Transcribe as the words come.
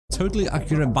Totally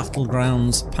Accurate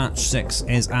Battlegrounds Patch 6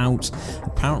 is out.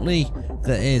 Apparently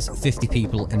there is 50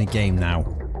 people in a game now.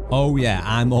 Oh yeah,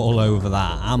 I'm all over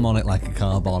that. I'm on it like a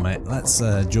car bonnet. Let's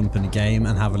jump in the game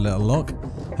and have a little look.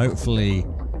 Hopefully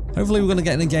we're going to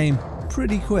get in a game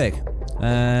pretty quick.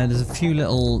 There's a few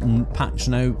little patch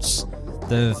notes.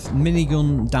 The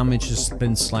minigun damage has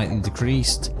been slightly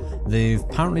decreased. They've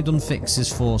apparently done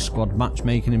fixes for squad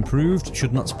matchmaking improved,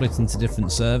 should not split into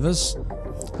different servers.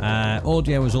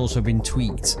 Audio has also been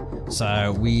tweaked,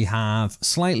 so we have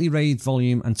slightly raised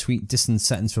volume and tweaked distance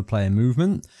settings for player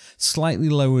movement, slightly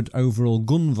lowered overall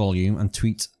gun volume and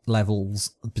tweaked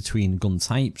levels between gun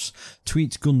types,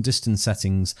 tweaked gun distance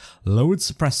settings, lowered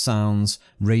suppressed sounds,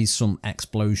 raised some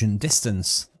explosion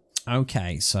distance.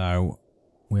 Okay, so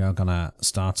we are gonna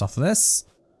start off this.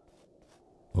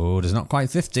 Oh, there's not quite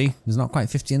 50. There's not quite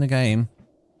 50 in the game.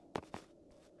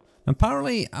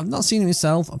 Apparently, I've not seen it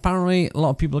myself. Apparently, a lot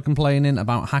of people are complaining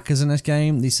about hackers in this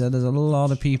game. They said there's a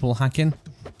lot of people hacking.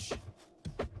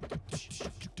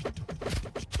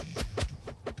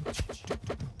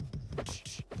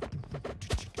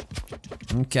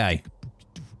 Okay.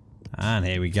 And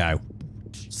here we go.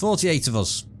 It's 48 of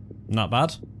us. Not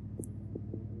bad.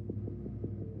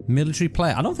 Military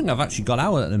player. I don't think I've actually got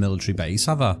out at the military base,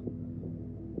 have I?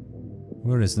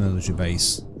 Where is the military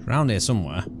base? Around here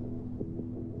somewhere.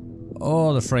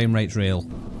 Oh, the frame rate's real.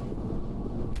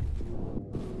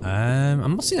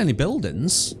 I'm not seeing any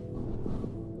buildings.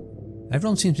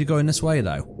 Everyone seems to be going this way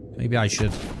though. Maybe I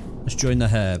should. Let's join the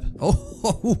herb. Oh,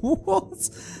 what?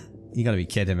 You gotta be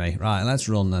kidding me. Right, let's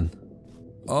run then.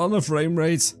 Oh, the frame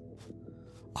rate.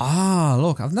 Ah,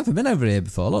 look, I've never been over here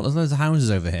before. Look, there's loads of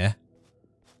houses over here.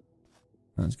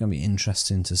 That's gonna be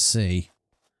interesting to see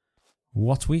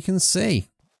what we can see.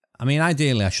 I mean,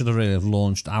 ideally, I should have really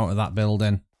launched out of that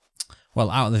building. Well,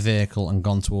 out of the vehicle and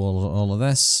gone to all of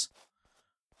this.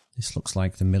 This looks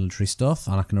like the military stuff,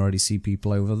 and I can already see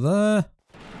people over there.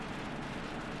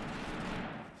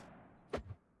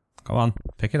 Come on,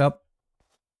 pick it up.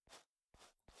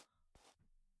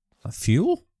 Is that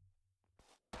fuel?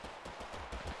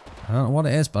 I don't know what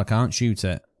it is, but I can't shoot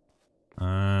it.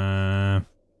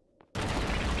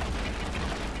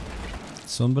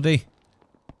 Somebody's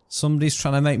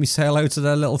trying to make me say hello to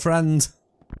their little friend.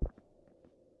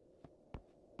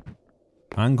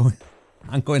 I'm going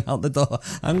out the door.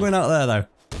 I'm going out there though.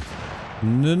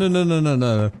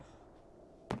 No.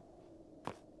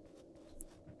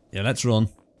 Yeah, let's run.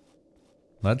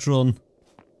 Let's run.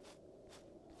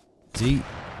 Is he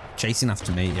chasing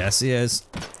after me? Yes, he is.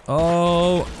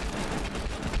 Oh.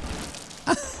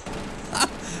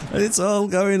 It's all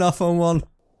going off on one.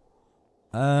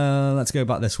 Let's go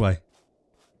back this way.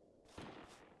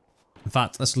 In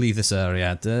fact, let's leave this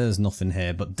area. There's nothing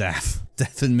here but death.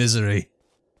 Death and misery.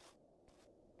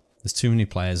 There's too many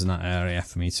players in that area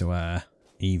for me to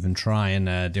even try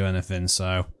and do anything,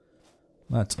 so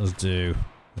let us do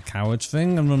the coward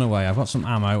thing and run away. I've got some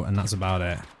ammo and that's about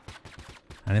it.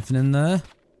 Anything in there?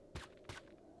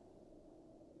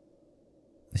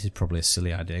 This is probably a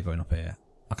silly idea going up here.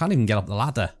 I can't even get up the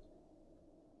ladder.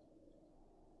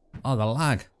 Oh, the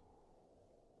lag.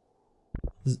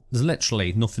 There's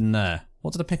literally nothing there.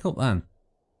 What did I pick up then?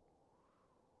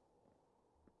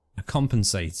 A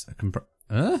compensate.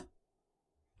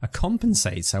 A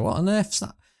compensator? What on earth's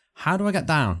that? How do I get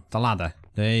down the ladder?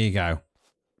 There you go.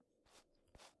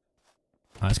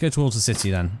 Right, let's go towards the city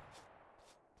then.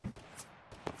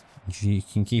 If you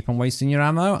can keep on wasting your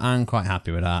ammo, I'm quite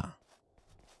happy with that. I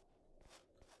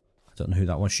don't know who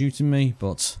that was shooting me,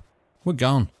 but we're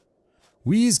gone.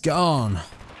 We's gone.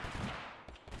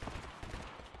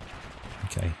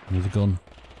 Okay, need a gun.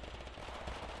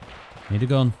 Need a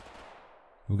gun.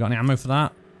 We got any ammo for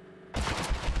that?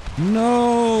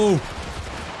 No!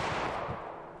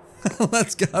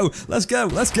 Let's go! Let's go!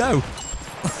 Let's go!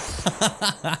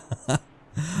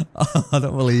 Oh, I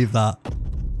don't believe that.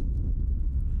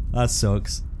 That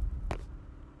sucks.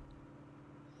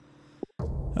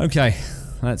 Okay,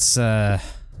 let's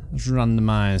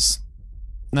randomize.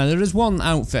 Now there is one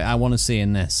outfit I want to see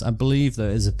in this. I believe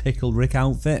there is a Pickle Rick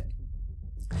outfit.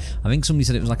 I think somebody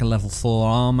said it was like a level 4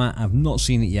 armor. I've not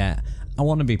seen it yet. I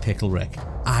want to be Pickle Rick.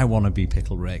 I want to be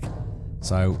Pickle Rick.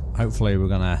 So hopefully we're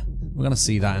gonna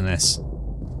see that in this.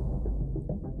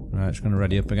 Right, just gonna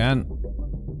ready up again.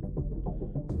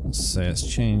 Let's see. Let's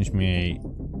change me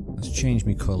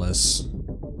colours.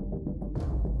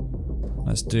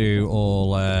 Let's do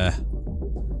all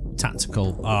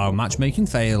tactical. Oh, matchmaking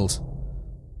failed.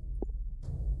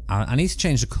 I need to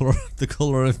change the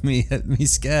colour of me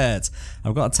skirt.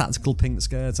 I've got a tactical pink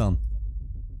skirt on.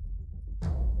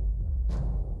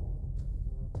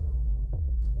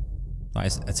 That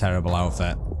is a terrible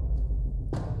outfit.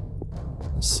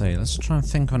 Let's see, let's try and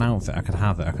think of an outfit I could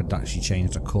have that I could actually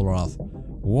change the colour of.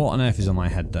 What on earth is on my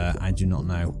head there? I do not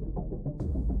know.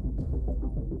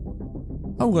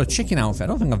 Oh, we've got a chicken outfit. I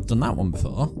don't think I've done that one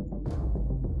before.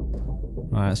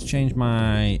 Right, let's change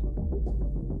my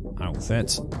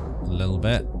outfit a little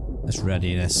bit. This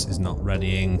readiness is not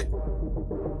readying.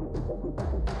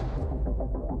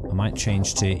 I might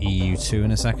change to EU2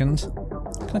 in a second.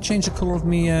 Can I change the colour of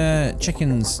me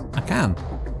chickens? I can.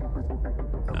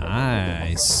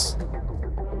 Nice.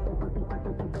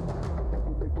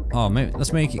 Oh, maybe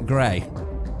let's make it grey.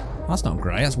 That's not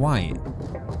grey, that's white.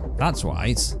 That's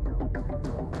white.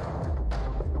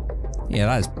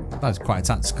 Yeah, that is quite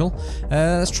tactical.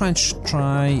 Let's try and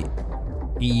try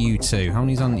EU2. How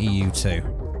many's on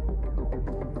EU2?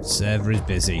 Server is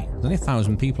busy. There's only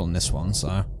 1,000 people on this one,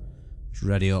 so it's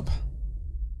ready up.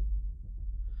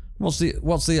 What's the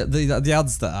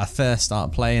odds that I first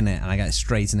start playing it and I get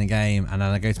straight in the game and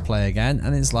then I go to play again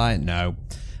and it's like, no,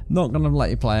 not gonna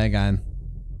let you play again.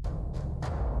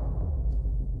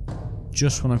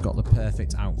 Just when I've got the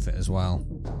perfect outfit as well.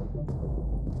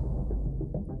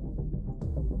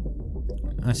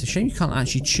 And it's a shame you can't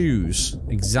actually choose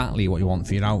exactly what you want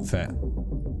for your outfit.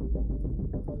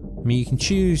 I mean, you can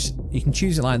choose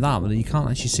it like that, but you can't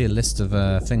actually see a list of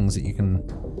things that you can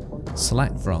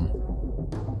select from.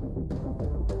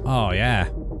 Oh yeah,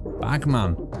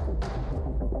 Bagman.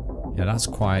 Yeah, that's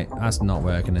not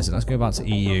working, is it? Let's go back to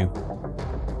EU.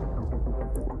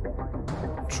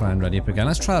 Try and ready up again.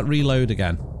 Let's try that reload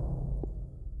again.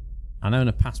 I know in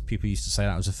the past people used to say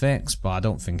that was a fix, but I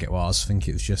don't think it was. I think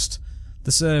it was just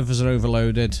the servers are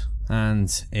overloaded,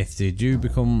 and if they do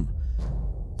become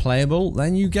playable,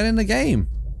 then you get in the game.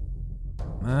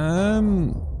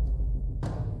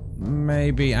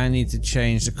 Maybe I need to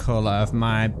change the colour of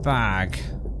my bag.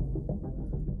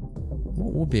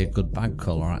 What would be a good bag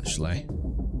colour, actually?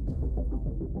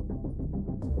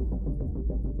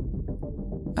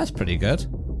 That's pretty good.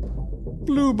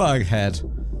 Blue bag head.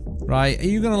 Right, are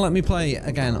you going to let me play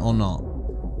again or not?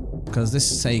 Because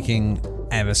this is taking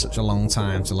ever such a long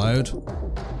time to load.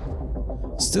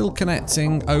 Still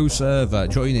connecting. Oh, server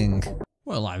joining.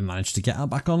 Well, I managed to get that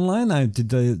back online now. I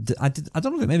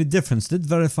don't know if it made a difference. Did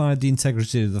verify the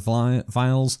integrity of the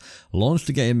files, launched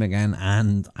the game again,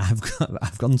 and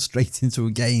I've gone straight into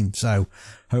a game. So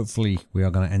hopefully we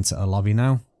are going to enter a lobby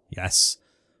now. Yes,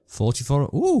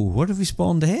 44. Ooh, what have we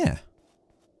spawned here?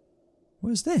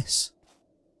 Where's this?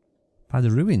 By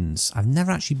the ruins. I've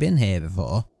never actually been here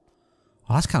before.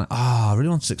 Oh, that's kind of. Oh, I really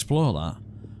want to explore that.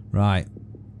 Right.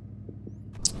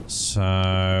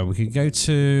 So we could go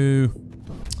to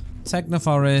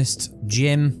Technoforest,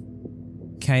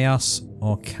 Gym, Chaos,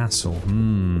 or Castle.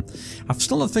 I've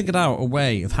still not figured out a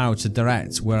way of how to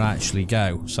direct where I actually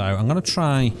go. So I'm going to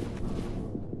try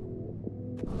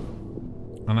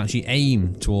and actually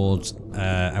aim towards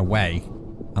a way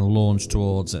and launch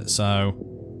towards it. So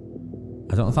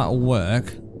I don't know if that'll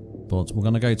work, but we're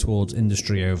going to go towards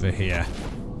industry over here.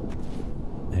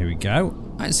 Here we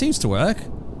go. It seems to work.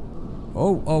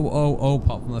 Oh,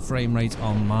 pop from the frame rate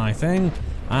on my thing.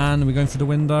 And we're going through the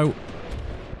window.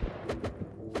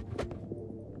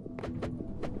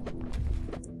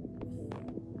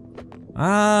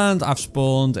 And I've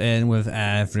spawned in with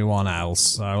everyone else.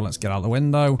 So let's get out the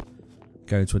window.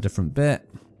 Go to a different bit.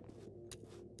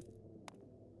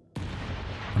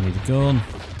 I need a gun.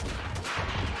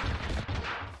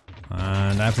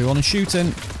 And everyone is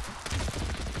shooting.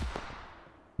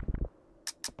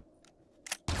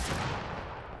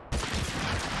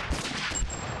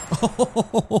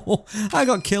 Oh, I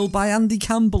got killed by Andy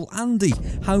Campbell. Andy,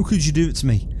 how could you do it to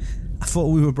me? I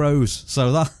thought we were bros.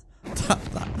 So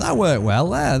that worked well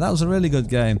there. That was a really good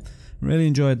game. Really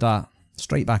enjoyed that.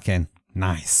 Straight back in.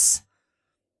 Nice.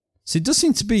 So it does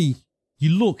seem to be,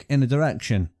 you look in a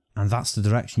direction, and that's the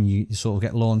direction you sort of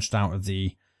get launched out of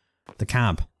the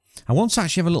cab. I want to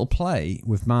actually have a little play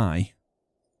with my,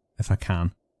 if I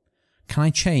can. Can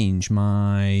I change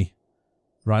my,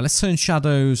 right, let's turn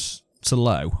shadows to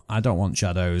low. I don't want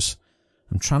shadows.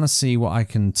 I'm trying to see what I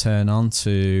can turn on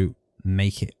to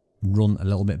make it run a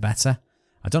little bit better.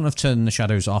 I don't know if turning the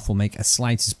shadows off will make a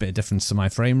slightest bit of difference to my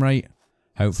frame rate.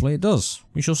 Hopefully it does.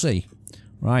 We shall see.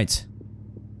 Right.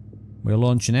 We're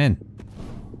launching in.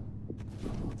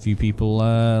 A few people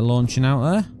launching out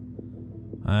there.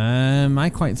 I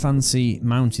quite fancy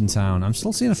Mountain Town. I'm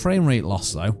still seeing a frame rate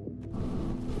loss though.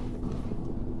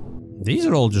 These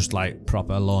are all just like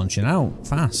proper launching out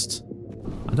fast.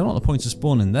 I don't know what the point of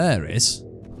spawning there is.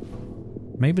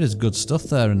 Maybe there's good stuff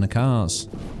there in the cars.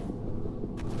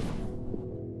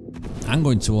 I'm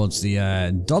going towards the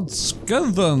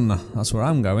Dodskoven. That's where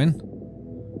I'm going.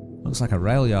 Looks like a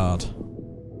rail yard.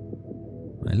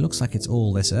 It looks like it's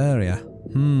all this area.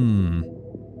 There's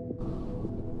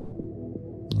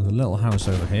a little house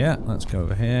over here. Let's go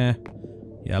over here.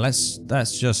 Yeah, let's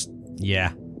just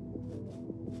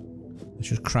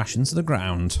crash into the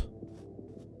ground.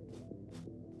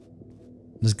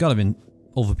 There's got to be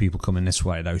other people coming this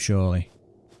way though, surely.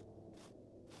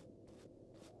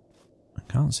 I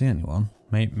can't see anyone.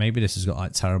 Maybe this has got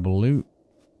like terrible loot.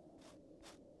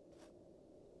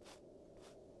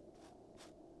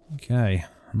 Okay,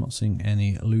 I'm not seeing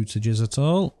any lootages at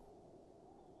all.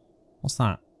 What's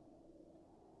that?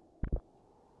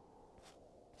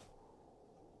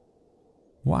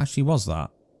 What actually was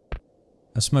that?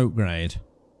 A smoke grenade.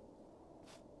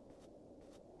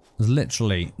 There's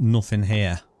literally nothing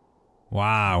here.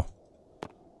 Wow.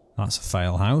 That's a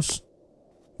fail house.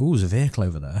 Ooh, there's a vehicle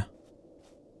over there.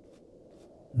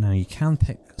 Now you can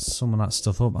pick some of that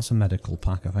stuff up. That's a medical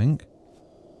pack, I think.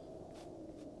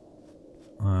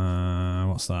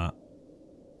 What's that?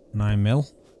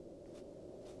 9mm.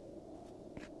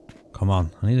 Come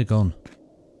on, I need a gun.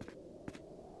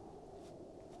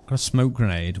 Got a smoke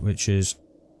grenade, which is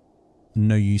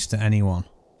no use to anyone.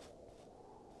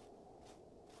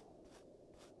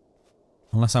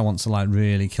 Unless I want to like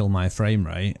really kill my frame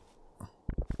rate.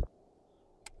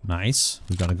 Nice,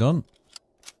 we got a gun.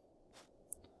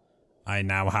 I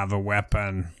now have a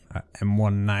weapon.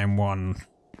 M191.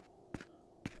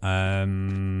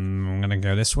 I'm gonna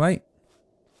go this way.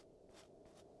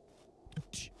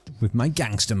 With my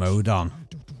gangster mode on.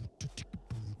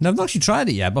 No, I've not actually tried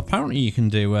it yet, but apparently you can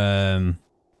do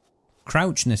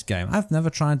crouch in this game. I've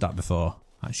never tried that before.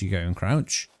 Actually go and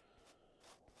crouch.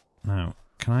 Now,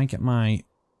 can I get my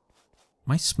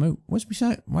smoke? Where's my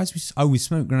smoke? Oh, my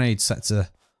smoke grenade set to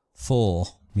 4.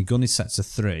 My gun is set to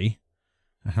 3.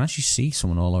 I can actually see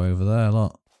someone all over there.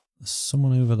 Look, there's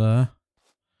someone over there.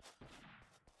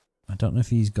 I don't know if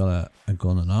he's got a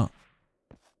gun or not.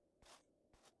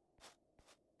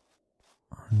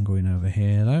 I'm going over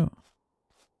here though.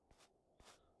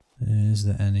 Is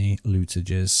there any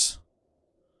lootages?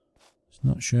 It's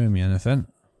not showing me anything.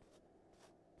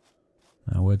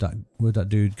 Now where'd that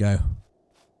dude go?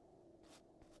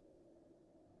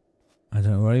 I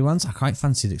don't know where he went. I quite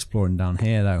fancied exploring down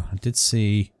here though. I did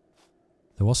see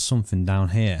there was something down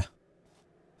here.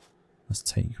 Let's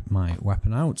take my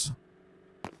weapon out.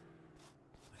 I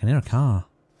can hear a car.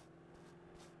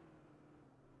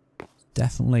 That's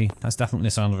definitely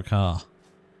the sound of a car.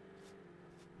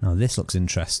 Now this looks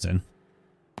interesting.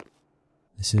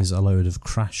 This is a load of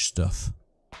crash stuff.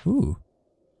 Ooh.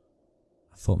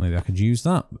 I thought maybe I could use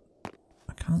that, but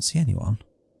I can't see anyone.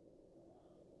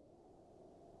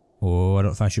 Oh, I don't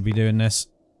know if I should be doing this.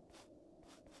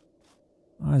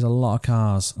 Oh, there's a lot of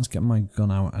cars. Let's get my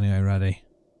gun out anyway, ready.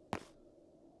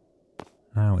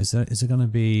 Now, is there gonna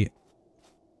be...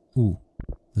 Ooh,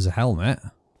 there's a helmet.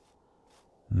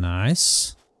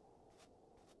 Nice.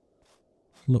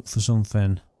 Look for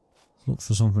something. Look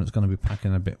for something that's going to be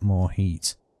packing a bit more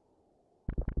heat.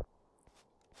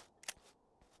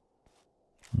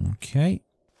 Okay.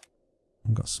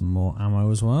 I've got some more ammo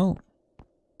as well.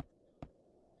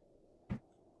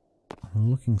 I'm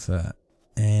looking for...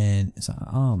 is that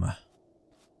armor?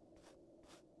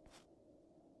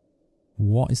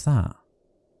 What is that?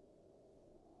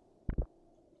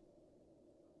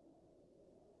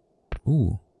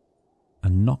 Ooh, a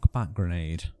knockback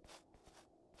grenade.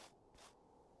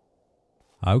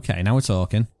 Okay, now we're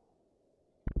talking.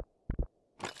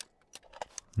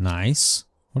 Nice.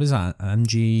 What is that?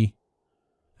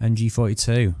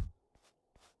 MG42.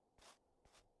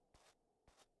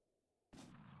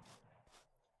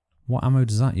 What ammo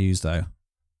does that use though?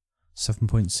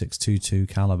 7.622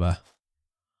 caliber.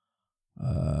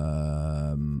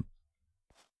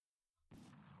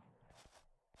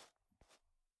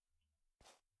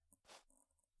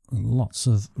 Lots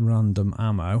of random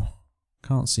ammo.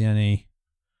 Can't see any.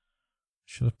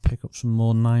 Should I pick up some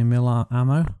more 9mm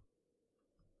ammo?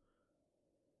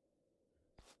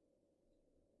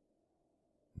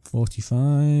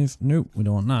 .45. Nope, we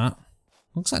don't want that.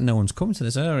 Looks like no one's coming to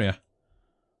this area.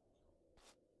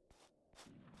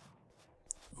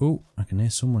 Oh, I can hear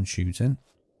someone shooting.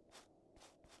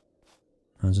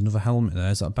 There's another helmet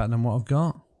there. Is that better than what I've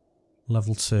got?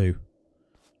 Level 2.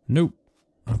 Nope,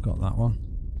 I've got that one.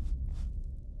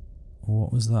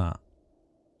 What was that?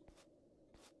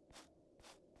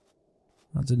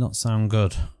 That did not sound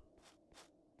good.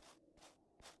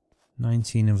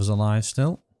 19 of us alive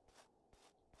still.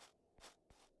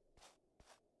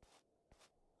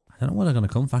 I don't know where they're going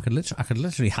to come from. I could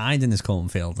literally hide in this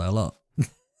cornfield though, look.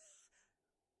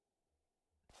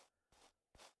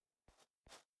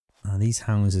 these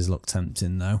houses look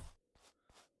tempting though.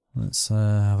 Let's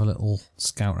have a little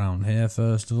scout round here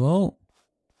first of all.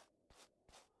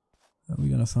 Are we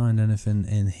going to find anything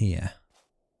in here?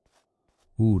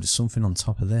 Ooh, there's something on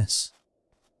top of this.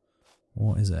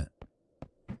 What is it?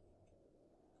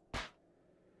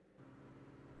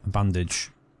 A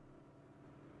bandage.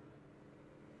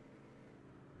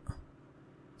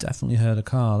 Definitely heard a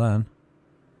car then.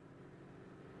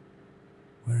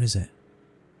 Where is it?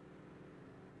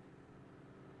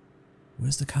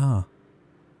 Where's the car?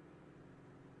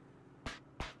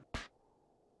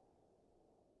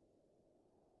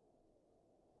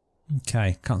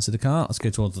 Okay, can't see the car. Let's go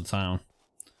towards the town.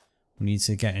 We need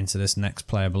to get into this next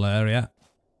playable area.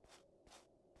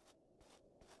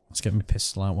 Let's get my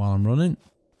pistol out while I'm running.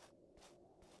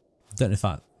 Don't know if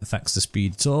that affects the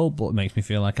speed at all, but it makes me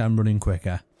feel like I'm running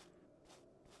quicker.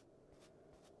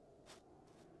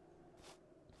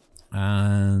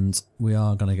 And we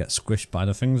are going to get squished by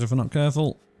the things if we're not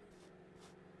careful.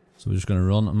 So we're just going to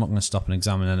run. I'm not going to stop and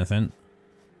examine anything.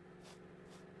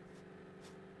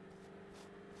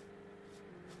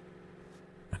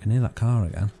 I can hear that car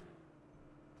again.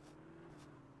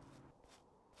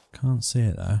 Can't see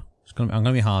it though. I'm going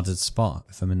to be harder to spot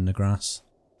if I'm in the grass.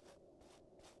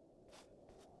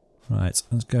 Right,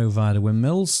 let's go via the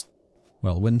windmills.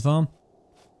 Well, wind farm.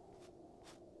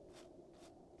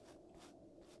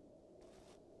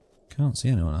 Can't see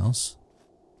anyone else.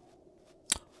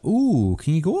 Ooh,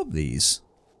 can you go up these?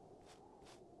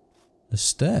 There's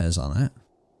stairs on it.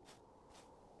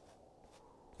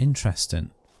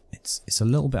 Interesting. It's a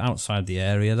little bit outside the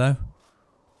area though.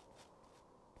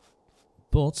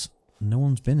 But no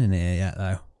one's been in here yet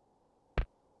though.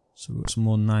 So we've got some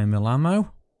more 9mm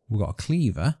ammo. We've got a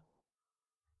cleaver.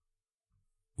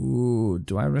 Ooh,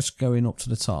 do I risk going up to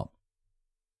the top?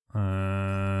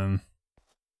 I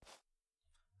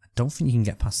don't think you can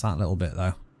get past that little bit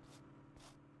though.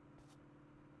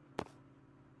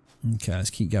 Okay, let's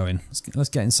keep going. Let's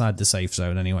get inside the safe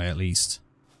zone anyway, at least.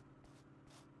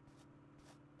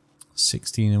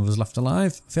 16 of us left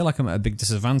alive. I feel like I'm at a big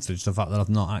disadvantage, the fact that I've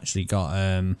not actually got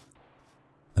a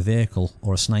vehicle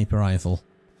or a sniper rifle.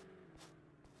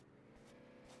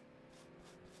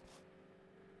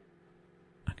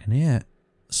 I can hear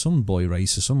some boy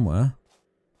racer somewhere.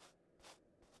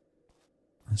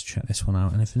 Let's check this one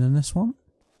out. Anything in this one?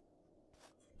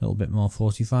 A little bit more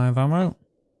 45 ammo.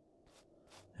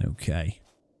 Okay.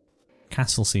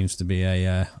 Castle seems to be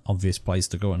a obvious place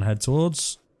to go and head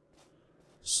towards.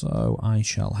 So I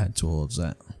shall head towards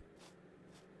it.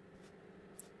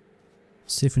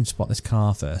 See if we can spot this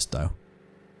car first though.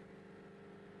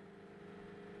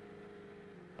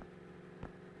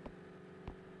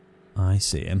 I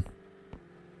see him.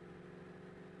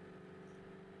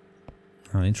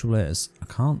 Now the trouble is, I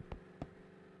can't.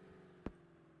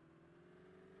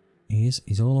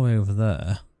 He's all the way over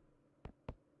there.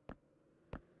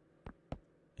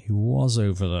 He was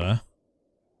over there.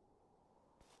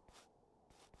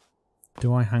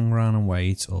 Do I hang around and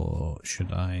wait, or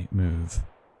should I move?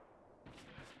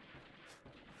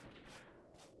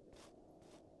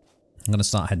 I'm going to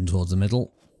start heading towards the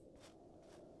middle.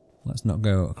 Let's not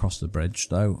go across the bridge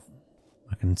though.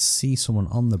 I can see someone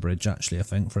on the bridge actually, I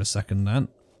think, for a second then.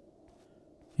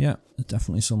 Yeah, there's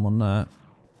definitely someone there.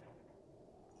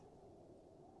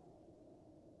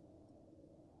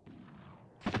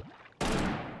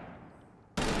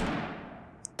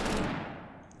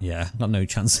 Yeah, got no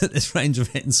chance at this range of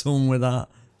hitting someone with that.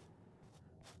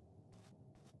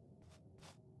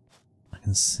 I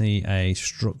can see a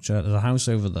structure. There's a house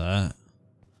over there.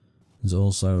 There's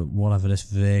also whatever this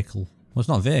vehicle. Well, it's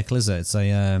not a vehicle, is it? It's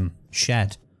a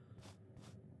shed.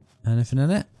 Anything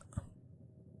in it?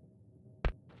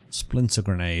 Splinter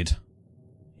grenade.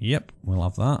 Yep, we'll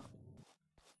have that.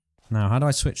 Now, how do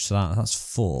I switch to that? That's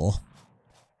 4.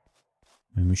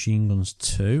 My machine gun's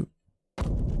 2.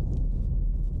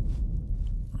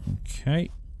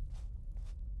 Okay.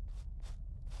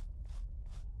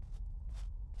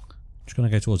 Just gonna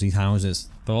go towards these houses.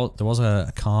 But there was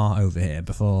a car over here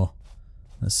before.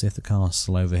 Let's see if the car's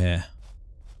still over here.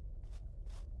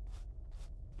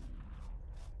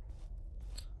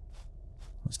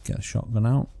 Let's get a shotgun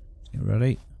out. Get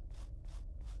ready.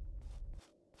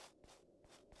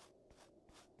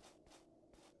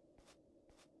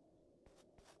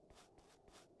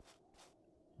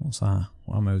 What's that?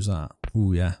 What ammo's that?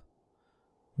 Ooh, yeah.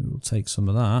 We will take some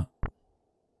of that.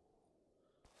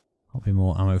 That'll be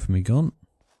more ammo for my gun.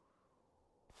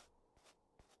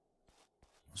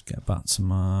 Let's get back to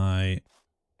my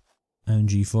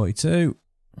MG42.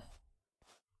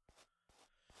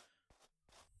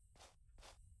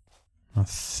 I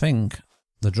think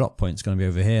The drop point's going to be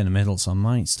over here in the middle, so I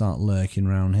might start lurking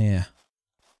around here.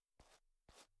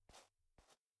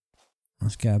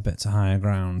 Let's get a bit to higher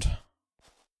ground.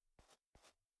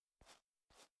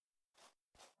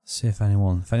 See if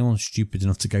anyone's stupid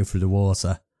enough to go through the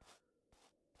water.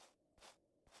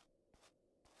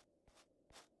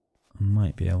 I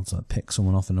might be able to pick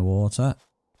someone off in the water.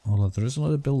 Although there is a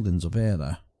lot of buildings up here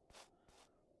though.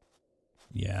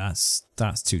 Yeah,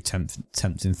 that's too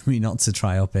tempting for me not to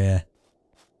try up here.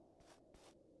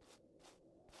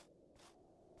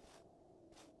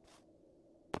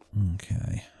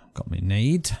 Okay, got me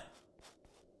nade.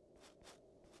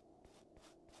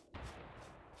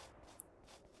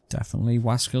 Definitely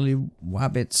wascally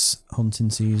wabbits hunting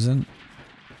season.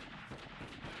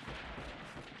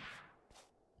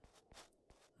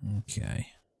 Okay.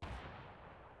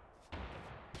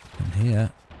 And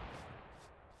here.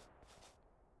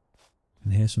 I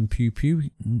can hear some pew pew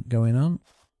going on.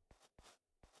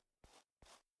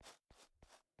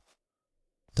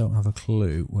 Don't have a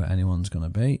clue where anyone's gonna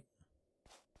be.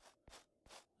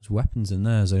 There's weapons in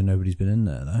there, so nobody's been in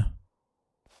there though.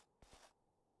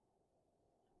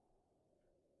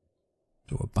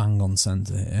 Do a bang on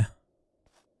centre here.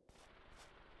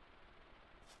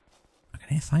 I can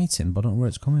hear fighting, but I don't know where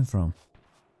it's coming from.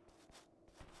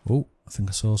 Oh, I think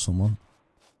I saw someone.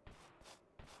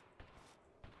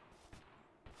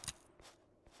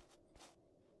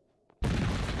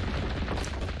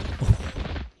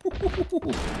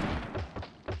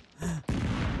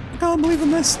 I can't believe I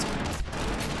missed.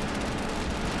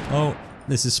 Oh,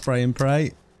 this is spray and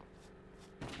pray.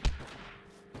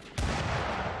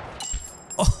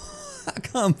 Oh, I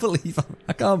can't believe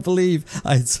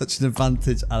I had such an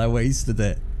advantage and I wasted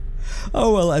it.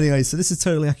 Oh well, anyway, so this is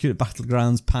Totally Accurate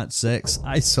Battlegrounds Patch 6.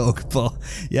 I suck, but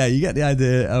yeah, you get the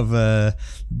idea of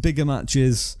bigger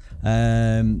matches.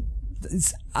 I'm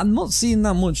not seeing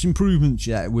that much improvement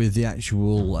yet with the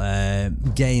actual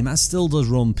game. It still does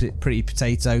run pretty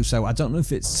potato, so I don't know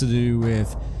if it's to do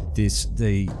with the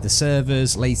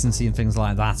servers, latency and things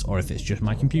like that, or if it's just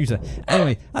my computer.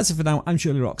 Anyway, that's it for now. I'm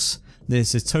shirlierox.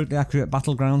 This is Totally Accurate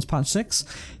Battlegrounds Patch 6.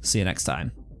 See you next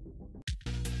time.